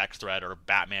respect thread or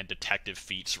Batman detective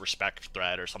feats respect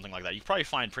thread or something like that. You probably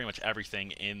find pretty much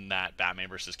everything in that Batman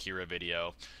versus Kira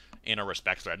video in a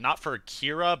respect thread. Not for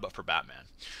Kira, but for Batman.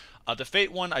 The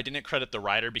Fate one, I didn't credit the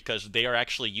writer because they are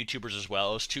actually YouTubers as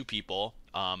well as two people,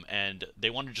 and they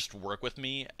wanted to just work with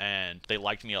me, and they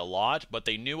liked me a lot, but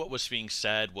they knew what was being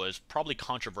said was probably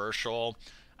controversial,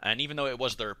 and even though it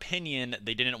was their opinion,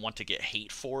 they didn't want to get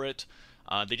hate for it.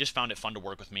 They just found it fun to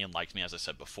work with me and liked me, as I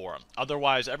said before.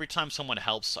 Otherwise, every time someone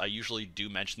helps, I usually do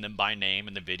mention them by name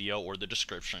in the video or the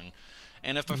description.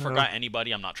 And if I forgot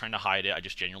anybody, I'm not trying to hide it, I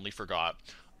just genuinely forgot.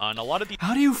 And a lot of the—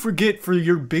 How do you forget for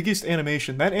your biggest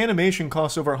animation? That animation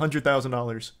costs over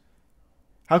 $100,000.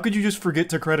 How could you just forget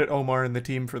to credit Omar and the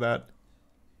team for that?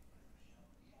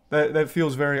 That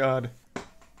feels very odd.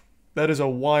 That is a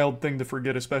wild thing to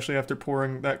forget, especially after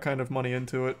pouring that kind of money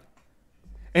into it.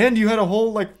 And you had a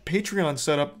whole, like, Patreon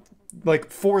set up, like,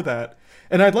 for that.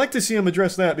 And I'd like to see him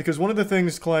address that, because one of the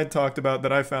things Clyde talked about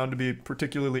that I found to be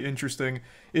particularly interesting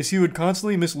is he would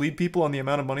constantly mislead people on the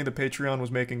amount of money the Patreon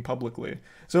was making publicly.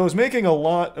 So it was making a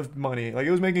lot of money. Like,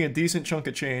 it was making a decent chunk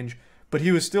of change, but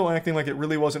he was still acting like it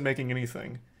really wasn't making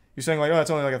anything. He's saying, like, oh, it's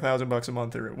only like $1,000 a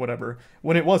month or whatever.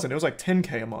 When it wasn't. It was like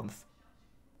 $10K a month.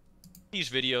 These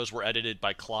videos were edited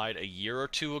by Clyde a year or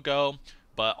two ago.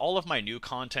 But all of my new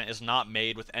content is not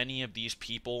made with any of these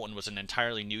people and was an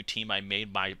entirely new team I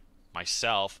made by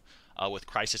myself, with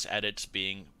Crisis Edits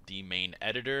being the main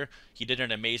editor. He did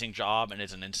an amazing job and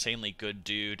is an insanely good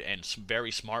dude and very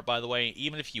smart, by the way.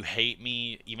 Even if you hate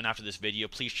me, even after this video,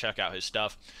 please check out his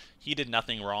stuff. He did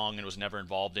nothing wrong and was never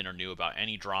involved in or knew about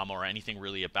any drama or anything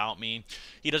really about me.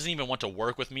 He doesn't even want to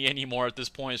work with me anymore at this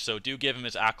point, so do give him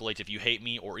his accolades if you hate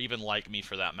me or even like me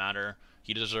for that matter.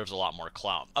 He deserves a lot more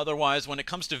clout. Otherwise, when it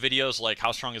comes to videos like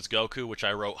How Strong is Goku, which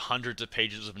I wrote hundreds of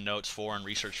pages of notes for and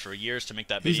researched for years to make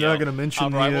that video. He's not gonna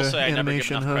mention the I will say I never give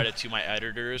animation, enough credit to my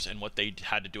editors and what they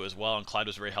had to do as well, and Clyde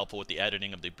was very helpful with the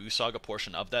editing of the Buu Saga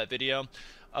portion of that video.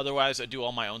 Otherwise, I do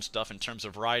all my own stuff in terms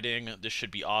of writing. This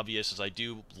should be obvious as I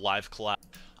do live collab.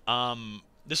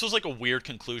 This was like a weird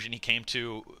conclusion he came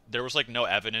to. There was like no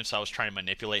evidence I was trying to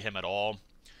manipulate him at all.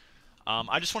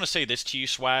 I just want to say this to you,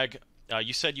 Swag.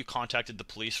 You said you contacted the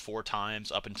police 4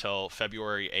 times up until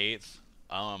February 8th.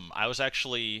 I was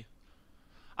actually...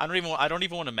 I don't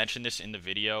even want to mention this in the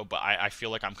video, but I feel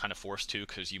like I'm kind of forced to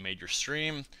because you made your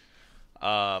stream.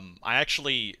 I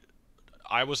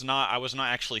was not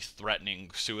actually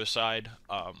threatening suicide.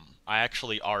 I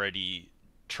actually already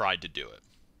tried to do it.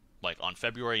 Like on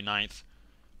February 9th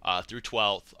through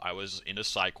 12th, I was in a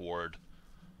psych ward.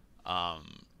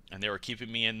 And they were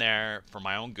keeping me in there for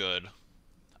my own good.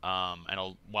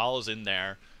 And while I was in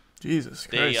there, Jesus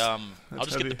Christ, That's I'll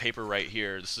just heavy. get the paper right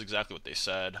here. This is exactly what they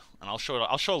said, and I'll show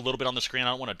a little bit on the screen. I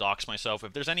don't want to dox myself.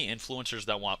 If there's any influencers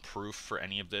that want proof for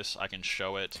any of this, I can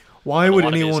show it. Why would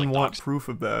anyone want proof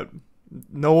of that?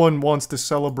 No one wants to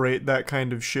celebrate that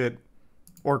kind of shit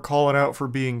or call it out for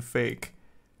being fake.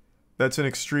 That's an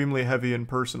extremely heavy and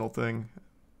personal thing.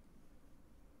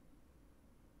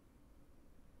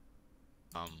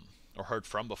 Or heard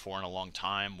from before in a long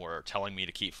time were telling me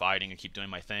to keep fighting and keep doing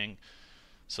my thing.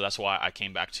 So that's why I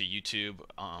came back to YouTube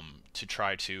to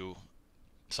try to...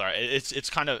 Sorry, it's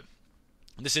kind of...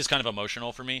 This is kind of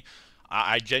emotional for me.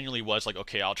 I genuinely was like,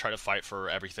 okay, I'll try to fight for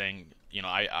everything. You know,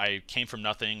 I came from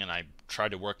nothing and I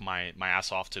tried to work my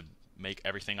ass off to make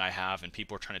everything I have, and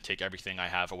people are trying to take everything I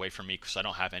have away from me because I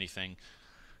don't have anything.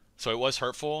 So it was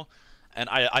hurtful. And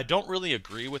I don't really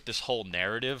agree with this whole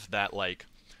narrative that, like,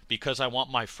 because I want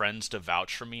my friends to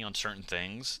vouch for me on certain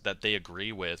things that they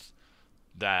agree with,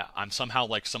 that I'm somehow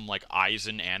like some like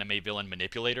Aizen anime villain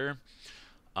manipulator.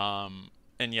 And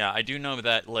yeah, I do know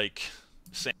that like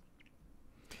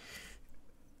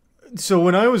So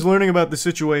when I was learning about the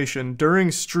situation,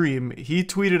 during stream, he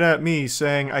tweeted at me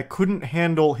saying I couldn't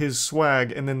handle his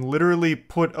swag and then literally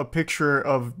put a picture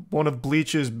of one of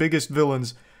Bleach's biggest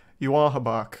villains,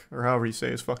 Yuahabak, or however you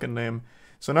say his fucking name.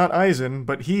 So not Aizen,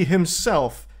 but he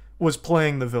himself was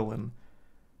playing the villain.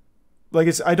 Like,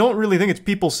 I don't really think it's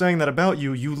people saying that about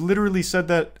you. You literally said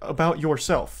that about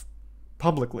yourself,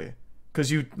 publicly,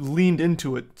 because you leaned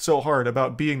into it so hard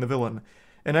about being the villain.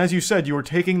 And as you said, you were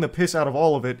taking the piss out of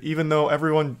all of it, even though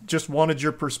everyone just wanted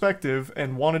your perspective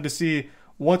and wanted to see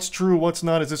what's true, what's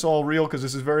not, is this all real, because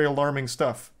this is very alarming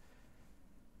stuff.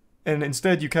 And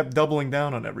instead, you kept doubling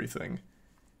down on everything.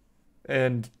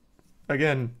 And,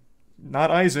 again,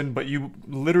 not Aizen, but you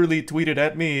literally tweeted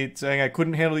at me saying I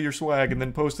couldn't handle your swag and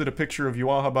then posted a picture of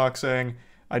Yuahabak saying,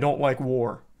 I don't like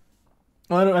war.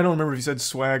 Well, I don't remember if he said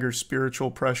swag or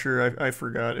spiritual pressure. I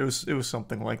forgot. It was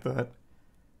something like that.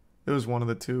 It was one of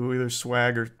the two, either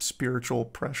swag or spiritual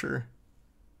pressure.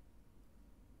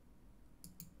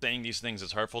 Saying these things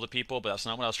is hurtful to people, but that's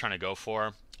not what I was trying to go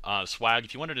for. Swag,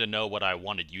 if you wanted to know what I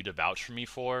wanted you to vouch for me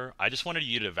for, I just wanted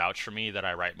you to vouch for me that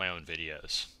I write my own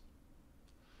videos.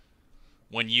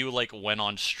 When you, like, went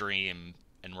on stream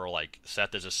and were like,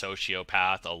 Seth is a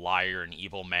sociopath, a liar, an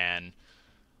evil man,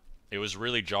 it was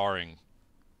really jarring.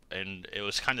 And it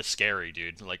was kind of scary,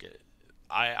 dude. Like,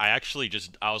 I actually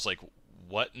just, I was like,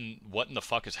 what in the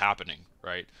fuck is happening,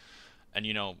 right? And,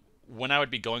 you know, when I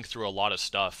would be going through a lot of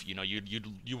stuff, you know,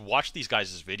 you watch these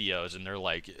guys' videos and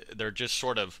they're just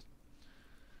sort of,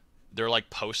 they're like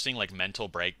posting like mental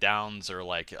breakdowns or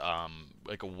like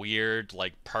weird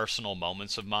like personal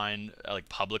moments of mine like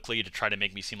publicly to try to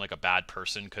make me seem like a bad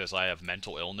person because I have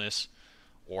mental illness,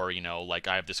 or, you know, like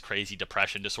I have this crazy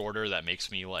depression disorder that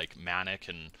makes me like manic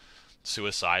and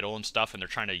suicidal and stuff, and they're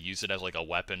trying to use it as like a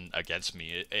weapon against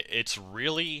me. It's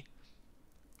really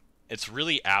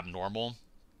abnormal.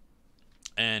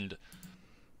 And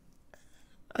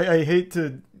I hate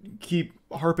to keep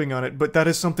harping on it, but that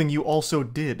is something you also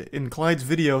did. In Clyde's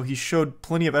video, he showed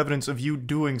plenty of evidence of you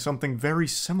doing something very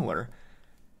similar.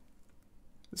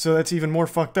 So that's even more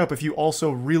fucked up if you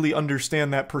also really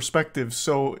understand that perspective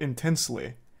so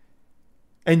intensely.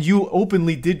 And you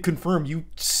openly did confirm you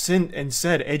sent and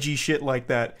said edgy shit like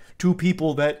that to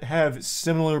people that have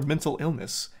similar mental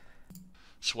illness.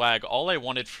 Swag, all I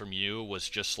wanted from you was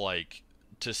just like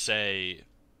to say,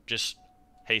 just,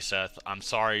 hey Seth, I'm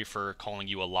sorry for calling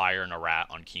you a liar and a rat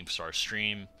on Keemstar's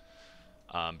stream,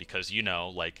 because, you know,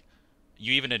 like,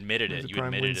 you even admitted it. You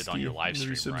admitted it on your live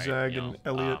stream, right? You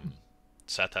know,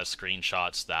 Seth has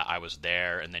screenshots that I was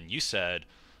there, and then you said,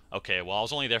 okay, well, I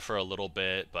was only there for a little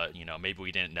bit, but, you know, maybe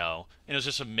we didn't know. And it was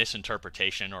just a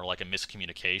misinterpretation or like a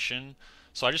miscommunication.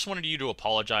 So I just wanted you to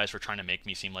apologize for trying to make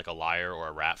me seem like a liar or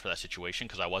a rat for that situation,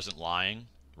 because I wasn't lying,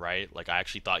 right? Like, I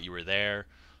actually thought you were there.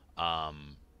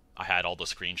 I had all the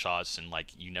screenshots, and like,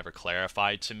 you never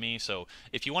clarified to me. So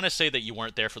if you want to say that you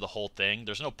weren't there for the whole thing,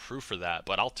 there's no proof for that,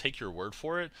 but I'll take your word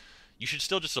for it. You should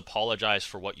still just apologize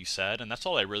for what you said, and that's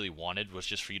all I really wanted, was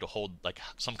just for you to hold like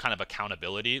some kind of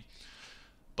accountability.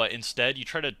 But instead, you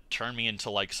try to turn me into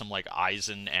like some like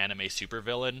Aizen anime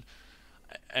supervillain.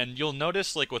 And you'll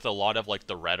notice, like, with a lot of like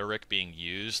the rhetoric being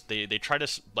used, they try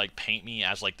to like paint me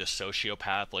as like the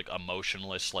sociopath, like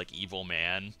emotionless, like evil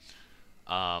man.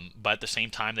 But at the same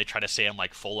time, they try to say I'm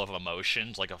like full of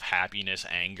emotions, like of happiness,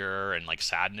 anger, and like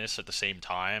sadness at the same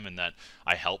time, and that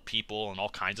I help people and all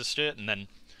kinds of shit. And then,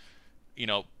 you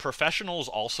know, professionals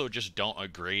also just don't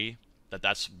agree that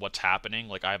that's what's happening.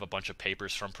 Like, I have a bunch of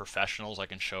papers from professionals I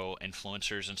can show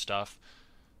influencers and stuff.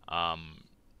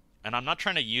 And I'm not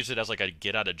trying to use it as like a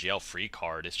get out of jail free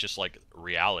card. It's just like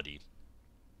reality,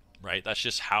 right? That's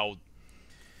just how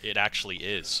it actually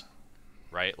is,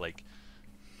 right? Like,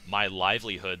 my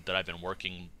livelihood that I've been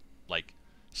working like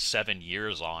 7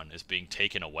 years on is being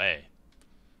taken away.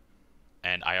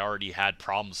 And I already had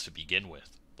problems to begin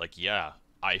with. Like, yeah,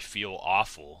 I feel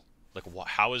awful. Like,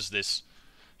 how is this?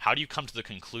 How do you come to the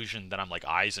conclusion that I'm like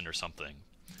Aizen or something?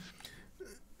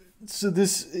 So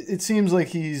it seems like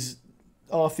he's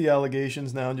off the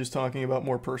allegations now and just talking about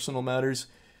more personal matters.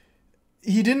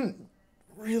 He didn't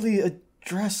really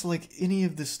address like any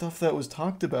of the stuff that was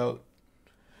talked about.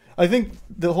 I think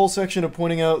the whole section of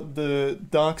pointing out the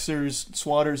doxers,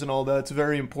 swatters, and all that's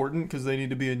very important because they need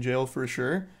to be in jail for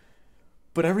sure.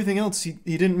 But everything else, he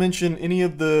didn't mention any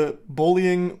of the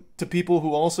bullying to people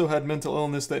who also had mental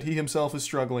illness that he himself is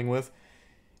struggling with.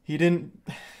 He didn't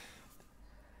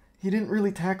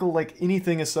really tackle like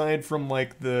anything aside from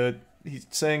like he's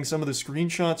saying some of the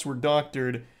screenshots were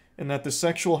doctored and that the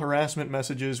sexual harassment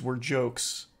messages were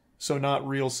jokes, so not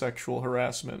real sexual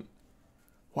harassment.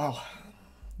 Wow.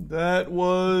 That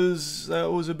was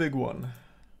a big one.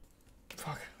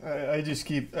 Fuck. I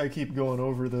keep going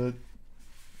over the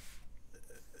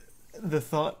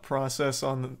thought process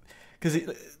on the,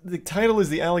 because the title is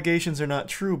 "The Allegations Are Not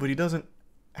True," but he doesn't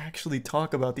actually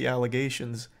talk about the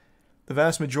allegations. The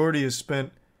vast majority is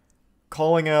spent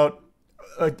calling out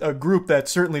a group that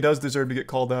certainly does deserve to get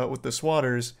called out with the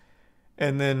swatters,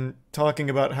 and then talking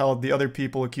about how the other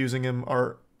people accusing him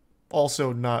are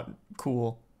also not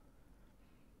cool.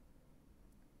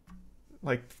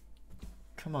 Like,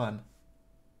 come on.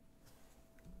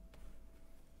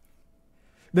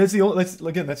 That's the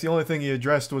only thing he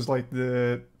addressed was like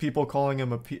the people calling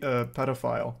him a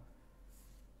pedophile.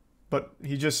 But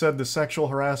he just said the sexual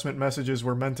harassment messages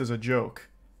were meant as a joke,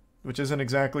 which isn't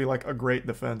exactly like a great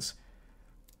defense.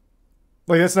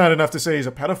 Like, that's not enough to say he's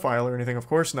a pedophile or anything, of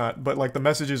course not, but like the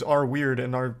messages are weird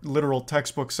and are literal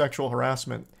textbook sexual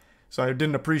harassment. So I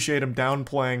didn't appreciate him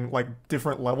downplaying like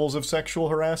different levels of sexual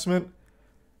harassment.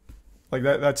 Like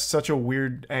that's such a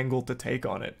weird angle to take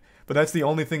on it. But that's the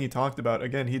only thing he talked about.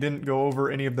 Again, he didn't go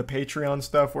over any of the Patreon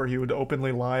stuff where he would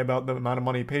openly lie about the amount of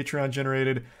money Patreon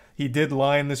generated. He did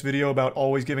lie in this video about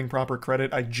always giving proper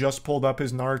credit. I just pulled up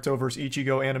his Naruto vs.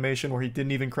 Ichigo animation where he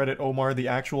didn't even credit Omar, the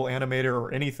actual animator,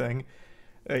 or anything.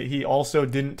 He also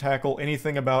didn't tackle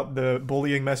anything about the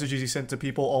bullying messages he sent to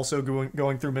people also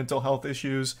going through mental health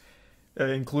issues,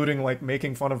 including like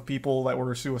making fun of people that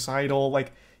were suicidal.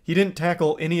 Like, he didn't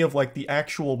tackle any of like the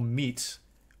actual meat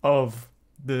of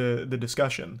the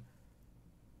discussion.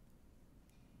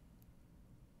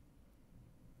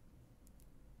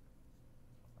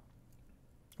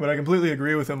 But I completely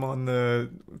agree with him on the,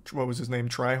 what was his name,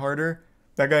 Try Harder.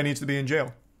 That guy needs to be in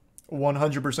jail.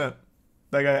 100%.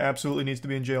 That guy absolutely needs to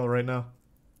be in jail right now.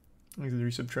 Look at the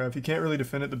resub Trav. He can't really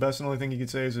defend it. The best and only thing he could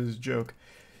say is his joke.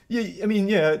 Yeah, I mean,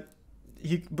 yeah.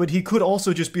 But he could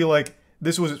also just be like,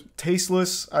 this was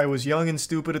tasteless. I was young and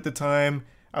stupid at the time.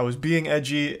 I was being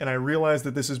edgy, and I realize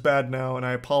that this is bad now, and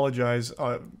I apologize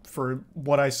for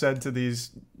what I said to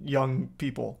these young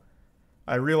people.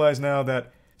 I realize now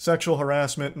that sexual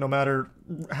harassment, no matter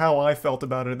how I felt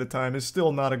about it at the time, is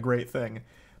still not a great thing.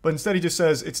 But instead he just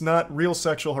says, it's not real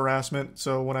sexual harassment,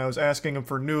 so when I was asking him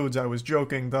for nudes, I was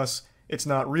joking, thus it's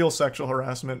not real sexual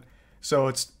harassment, so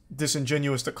it's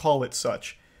disingenuous to call it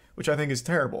such. Which I think is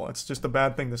terrible. It's just a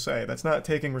bad thing to say. That's not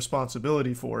taking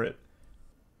responsibility for it.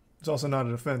 It's also not a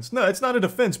defense. No, it's not a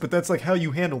defense, but that's like how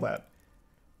you handle that.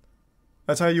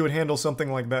 That's how you would handle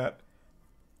something like that.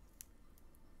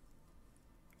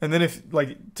 And then if,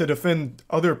 like, to defend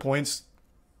other points,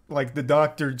 like the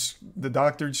doctored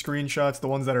screenshots, the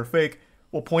ones that are fake,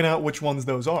 we'll point out which ones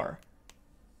those are.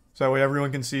 So that way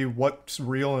everyone can see what's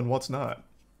real and what's not.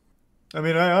 I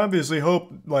mean, I obviously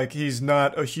hope, like, he's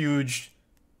not a huge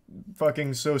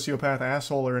fucking sociopath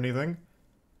asshole or anything.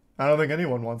 I don't think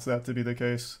anyone wants that to be the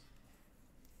case.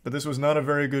 But this was not a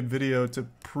very good video to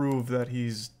prove that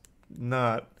he's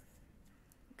not.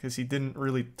 Because he didn't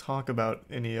really talk about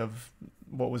any of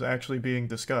what was actually being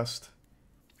discussed.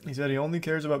 He said he only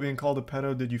cares about being called a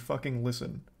pedo. Did you fucking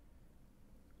listen?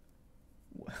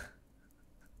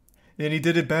 And he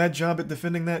did a bad job at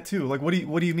defending that too. Like, what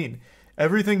do you mean?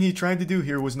 Everything he tried to do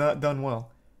here was not done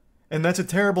well. And that's a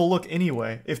terrible look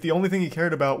anyway, if the only thing he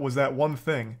cared about was that one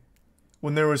thing,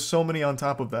 when there was so many on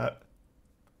top of that.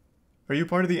 Are you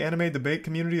part of the anime debate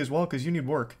community as well? Because you need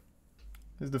work.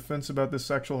 His defense about this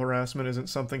sexual harassment isn't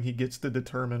something he gets to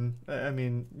determine. I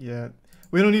mean, yeah.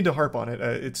 We don't need to harp on it.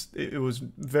 It was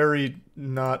very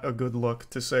not a good look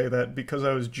to say that because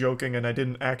I was joking and I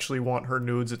didn't actually want her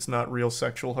nudes, it's not real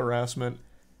sexual harassment.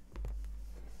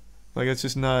 Like, it's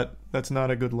just not, that's not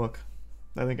a good look.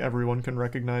 I think everyone can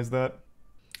recognize that.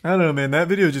 I don't know, man. That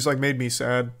video just, like, made me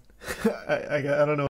sad. I don't know.